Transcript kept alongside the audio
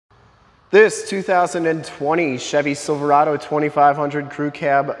This 2020 Chevy Silverado 2500 Crew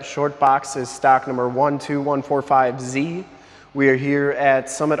Cab Short Box is stock number 12145Z. We are here at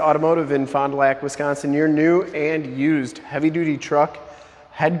Summit Automotive in Fond du Lac, Wisconsin, your new and used heavy-duty truck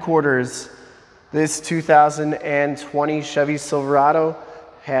headquarters. This 2020 Chevy Silverado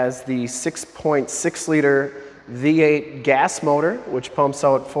has the 6.6-liter V8 gas motor, which pumps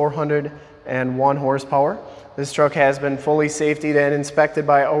out 401 horsepower. This truck has been fully safetied and inspected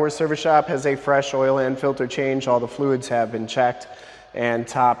by our service shop, has a fresh oil and filter change. All the fluids have been checked and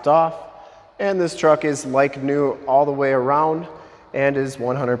topped off. And this truck is like new all the way around and is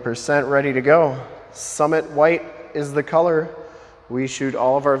 100% ready to go. Summit White is the color. We shoot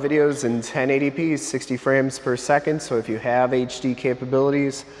all of our videos in 1080p, 60 frames per second. So if you have HD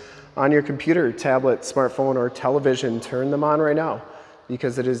capabilities on your computer, tablet, smartphone, or television, turn them on right now,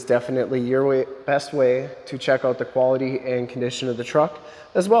 because it is definitely your best way to check out the quality and condition of the truck,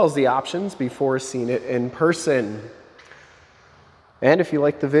 as well as the options before seeing it in person. And if you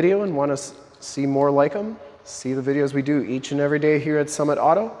like the video and want to see more like them, see the videos we do each and every day here at Summit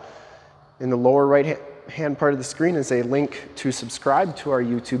Auto. In the lower right hand part of the screen is a link to subscribe to our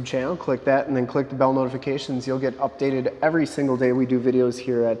YouTube channel. Click that and then click the bell notifications. You'll get updated every single day we do videos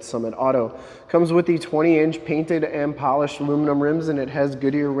here at Summit Auto. Comes with the 20-inch painted and polished aluminum rims, and it has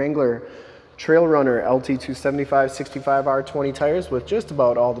Goodyear Wrangler Trailrunner LT275 65R20 tires with just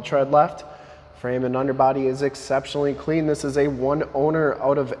about all the tread left. Frame and underbody is exceptionally clean. This is a one owner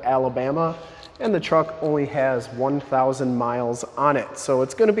out of Alabama, and the truck only has 1,000 miles on it. So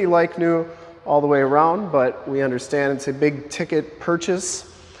it's going to be like new all the way around, but we understand it's a big ticket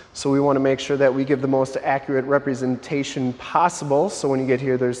purchase, so we want to make sure that we give the most accurate representation possible, so when you get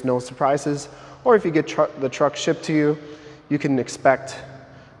here there's no surprises, or if you get the truck shipped to you, you can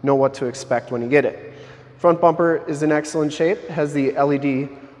know what to expect when you get it. Front bumper is in excellent shape, has the LED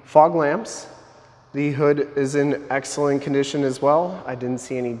fog lamps. The hood is in excellent condition as well. I didn't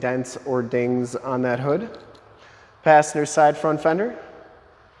see any dents or dings on that hood. Passenger side front fender,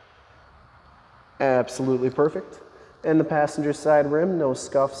 absolutely perfect. And the passenger side rim, no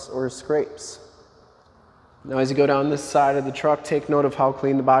scuffs or scrapes. Now as you go down this side of the truck, take note of how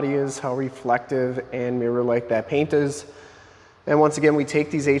clean the body is, how reflective and mirror-like that paint is. And once again, we take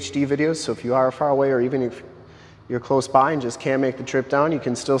these HD videos, so if you are far away or even if you're close by and just can't make the trip down, you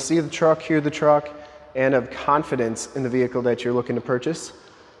can still see the truck, hear the truck, and have confidence in the vehicle that you're looking to purchase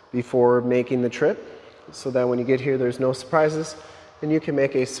before making the trip, so that when you get here there's no surprises and you can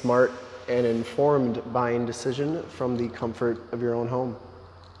make a smart and informed buying decision from the comfort of your own home.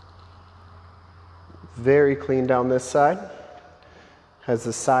 Very clean down this side. Has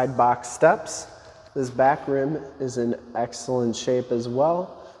the side box steps. This back rim is in excellent shape as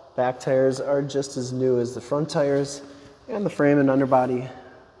well. Back tires are just as new as the front tires, and the frame and underbody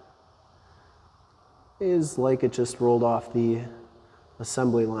is like it just rolled off the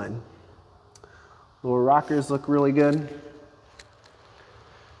assembly line. Lower rockers look really good.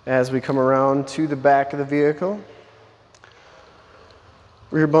 As we come around to the back of the vehicle,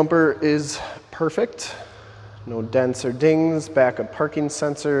 rear bumper is perfect. No dents or dings, backup parking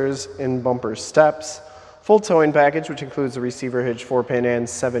sensors, in-bumper steps. Full towing package, which includes a receiver hitch, 4-pin and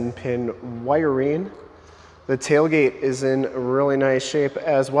 7-pin wiring. The tailgate is in really nice shape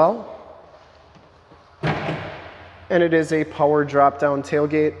as well. And it is a power drop-down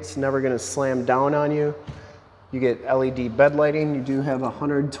tailgate. It's never going to slam down on you. You get LED bed lighting. You do have a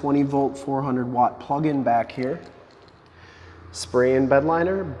 120-volt, 400-watt plug-in back here. Spray-in bed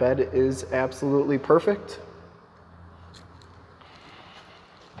liner. Bed is absolutely perfect.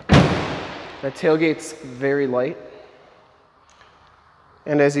 That tailgate's very light.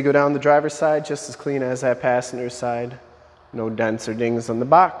 And as you go down the driver's side, just as clean as that passenger side. No dents or dings on the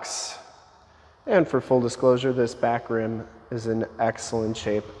box. And for full disclosure, this back rim is in excellent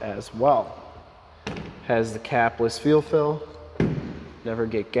shape as well. Has the capless fuel fill. Never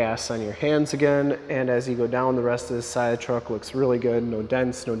get gas on your hands again. And as you go down, the rest of the side of the truck looks really good. No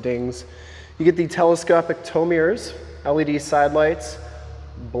dents, no dings. You get the telescopic tow mirrors, LED side lights,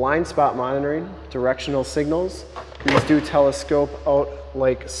 blind spot monitoring, directional signals. These do telescope out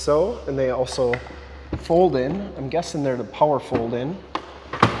like so, and they also fold in. I'm guessing they're the power fold in.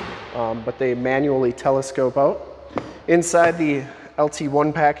 But they manually telescope out. Inside, the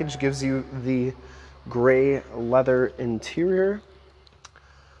LT1 package gives you the gray leather interior.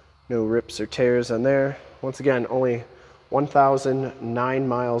 No rips or tears on there. Once again, only 1,009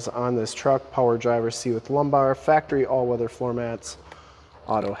 miles on this truck. Power driver's seat with lumbar, factory all-weather floor mats,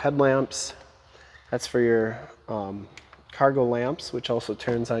 auto headlamps. That's for your cargo lamps, which also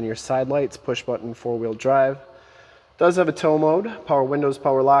turns on your side lights, push button 4-wheel drive. Does have a tow mode, power windows,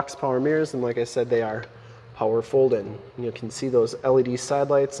 power locks, power mirrors, and like I said, they are power fold-in. You can see those LED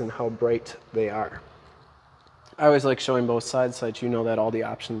side lights and how bright they are. I always like showing both sides so that you know that all the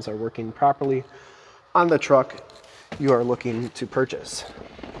options are working properly on the truck you are looking to purchase.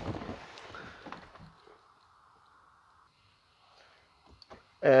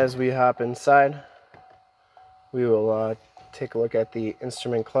 As we hop inside, we will take a look at the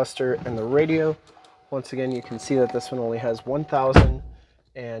instrument cluster and the radio. Once again, you can see that this one only has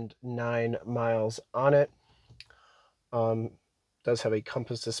 1,009 miles on it. Does have a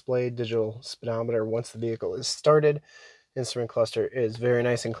compass display, digital speedometer once the vehicle is started. Instrument cluster is very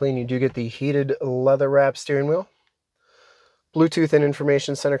nice and clean. You do get the heated leather wrap steering wheel, Bluetooth and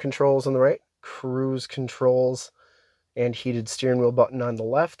information center controls on the right, cruise controls, and heated steering wheel button on the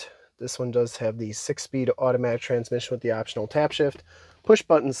left. This one does have the 6-speed automatic transmission with the optional tap shift, push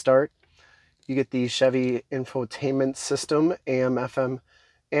button start. You get the Chevy infotainment system, AM, FM,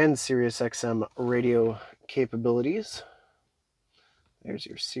 and Sirius XM radio capabilities. There's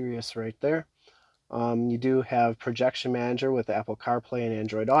your Sirius right there. You do have projection manager with Apple CarPlay and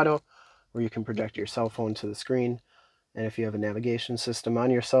Android Auto, where you can project your cell phone to the screen. And if you have a navigation system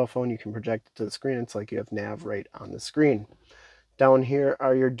on your cell phone, you can project it to the screen. It's like you have nav right on the screen. Down here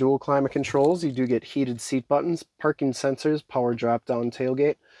are your dual climate controls. You do get heated seat buttons, parking sensors, power drop-down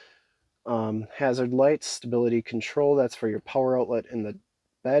tailgate, hazard lights, stability control, that's for your power outlet in the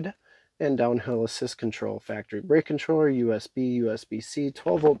bed, and downhill assist control, factory brake controller, USB, USB-C,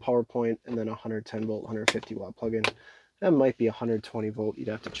 12-volt power point, and then a 110-volt, 150-watt plug-in. That might be 120-volt. You'd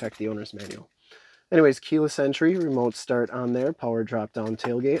have to check the owner's manual. Anyways, keyless entry, remote start on there, power drop-down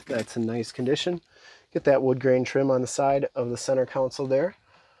tailgate. That's in nice condition. Get that wood grain trim on the side of the center console there.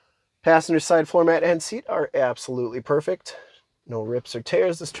 Passenger side floor mat and seat are absolutely perfect. No rips or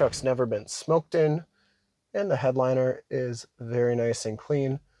tears. This truck's never been smoked in. And the headliner is very nice and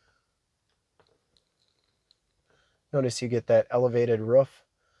clean. Notice you get that elevated roof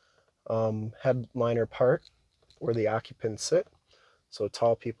headliner part where the occupants sit. So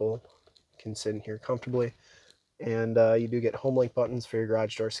tall people can sit in here comfortably. And you do get Homelink buttons for your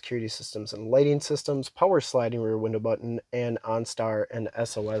garage door security systems and lighting systems, power sliding rear window button, and OnStar and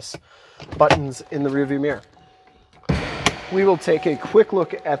SOS buttons in the rearview mirror. We will take a quick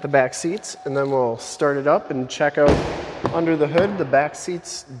look at the back seats and then we'll start it up and check out under the hood. The back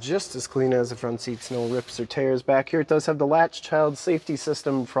seats just as clean as the front seats, no rips or tears back here. It does have the Latch child safety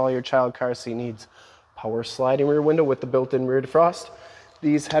system for all your child car seat needs. Power sliding rear window with the built-in rear defrost.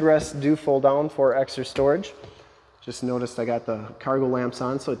 These headrests do fold down for extra storage. Just noticed I got the cargo lamps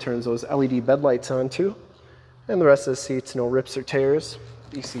on, so it turns those LED bed lights on too. And the rest of the seats, no rips or tears.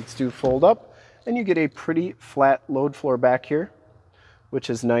 These seats do fold up. And you get a pretty flat load floor back here,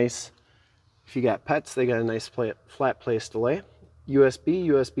 which is nice. If you got pets, they got a nice flat place to lay. USB,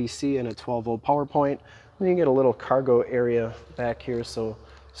 USB-C, and a 12-volt power point. And you get a little cargo area back here, so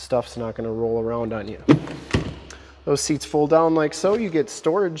stuff's not going to roll around on you. Those seats fold down like so. You get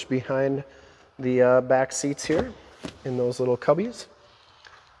storage behind the back seats here in those little cubbies.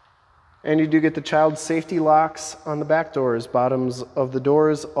 And you do get the child safety locks on the back doors. Bottoms of the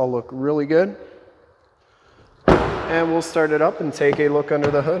doors all look really good. And we'll start it up and take a look under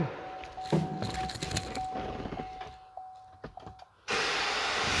the hood.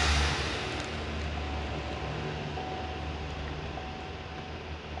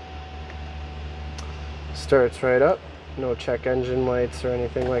 Starts right up. No check engine lights or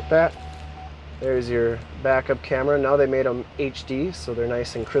anything like that. There's your backup camera. Now they made them HD, so they're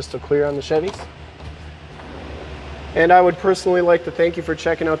nice and crystal clear on the Chevys. And I would personally like to thank you for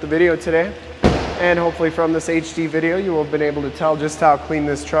checking out the video today. And hopefully from this HD video, you will have been able to tell just how clean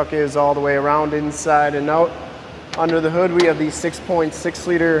this truck is all the way around, inside and out. Under the hood, we have the 6.6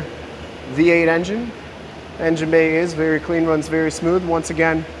 liter V8 engine. Engine bay is very clean, runs very smooth. Once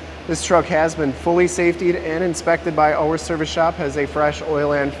again, this truck has been fully safetied and inspected by our service shop, has a fresh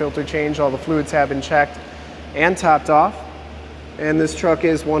oil and filter change. All the fluids have been checked and topped off. And this truck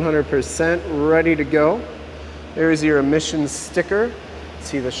is 100% ready to go. There's your emissions sticker.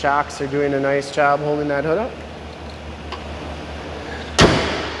 See, the shocks are doing a nice job holding that hood up.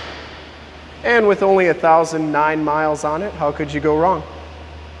 And with only 1,009 miles on it, how could you go wrong?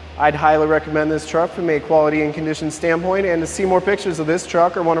 I'd highly recommend this truck from a quality and condition standpoint, and to see more pictures of this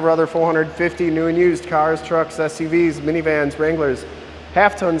truck or one of our other 450 new and used cars, trucks, SUVs, minivans, Wranglers,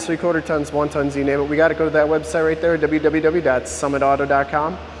 half tons, 3/4 tons, 1 tons, you name it, we got to go to that website right there,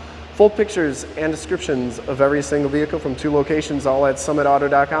 www.summitauto.com. Full pictures and descriptions of every single vehicle from 2 locations, all at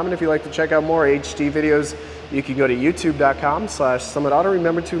summitauto.com. And if you'd like to check out more HD videos, you can go to youtube.com/summitauto.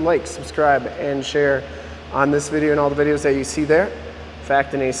 Remember to like, subscribe, and share on this video and all the videos that you see there. In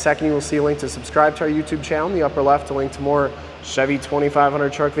fact, in a second you will see a link to subscribe to our YouTube channel in the upper left, a link to more Chevy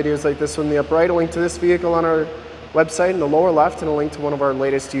 2500 truck videos like this one in the upper right, a link to this vehicle on our website in the lower left, and a link to one of our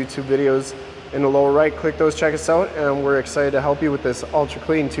latest YouTube videos in the lower right. Click those, check us out, and we're excited to help you with this ultra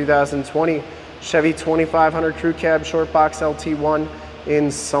clean 2020 Chevy 2500 Crew Cab Short Box LT1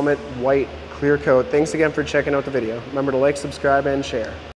 in Summit White Clear Coat. Thanks again for checking out the video. Remember to like, subscribe, and share.